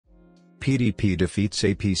PDP defeats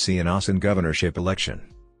APC in Osun governorship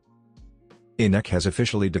election. INEC has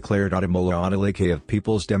officially declared Ademola Adeleke of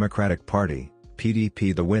People's Democratic Party,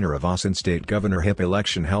 PDP the winner of Osun State governorship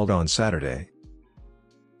election held on Saturday.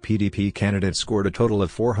 PDP candidate scored a total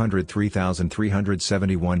of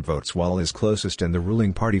 403,371 votes while his closest and the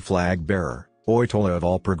ruling party flag bearer, Oyetola of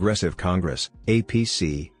All Progressive Congress,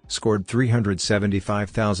 APC, scored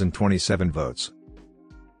 375,027 votes.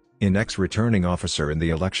 INEC's returning officer in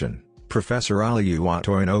the election, Professor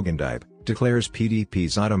Oluwatoyin Ogundipe, declares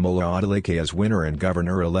PDP's Ademola Adeleke as winner and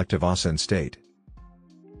governor-elect of Osun State.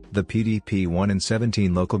 The PDP won in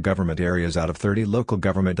 17 local government areas out of 30 local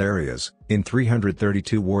government areas, in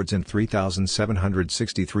 332 wards and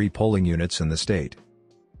 3,763 polling units in the state.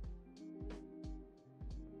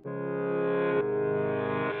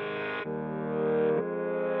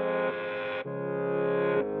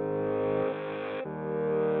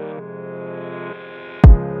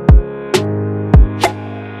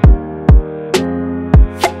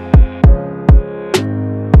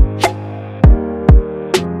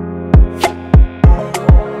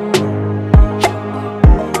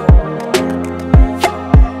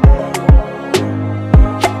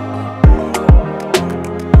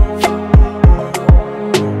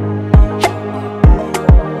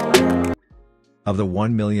 Of the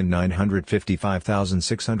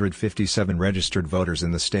 1,955,657 registered voters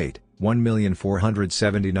in the state,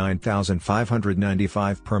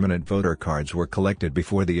 1,479,595 permanent voter cards were collected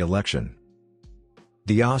before the election.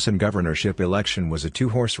 The Osun governorship election was a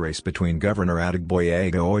two-horse race between Governor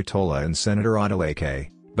Ejigbo Oyetola and Senator Adeleke,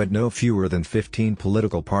 but no fewer than 15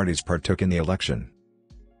 political parties partook in the election.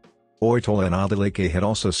 Oyetola and Adeleke had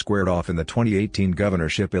also squared off in the 2018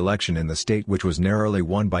 governorship election in the state, which was narrowly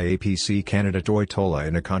won by APC candidate Oyetola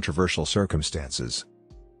in a controversial circumstances.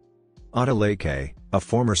 Adeleke, a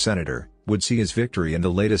former senator, would see his victory in the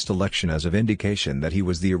latest election as of indication that he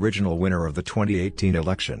was the original winner of the 2018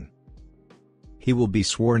 election. He will be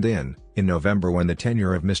sworn in November when the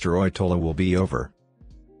tenure of Mr. Oyetola will be over.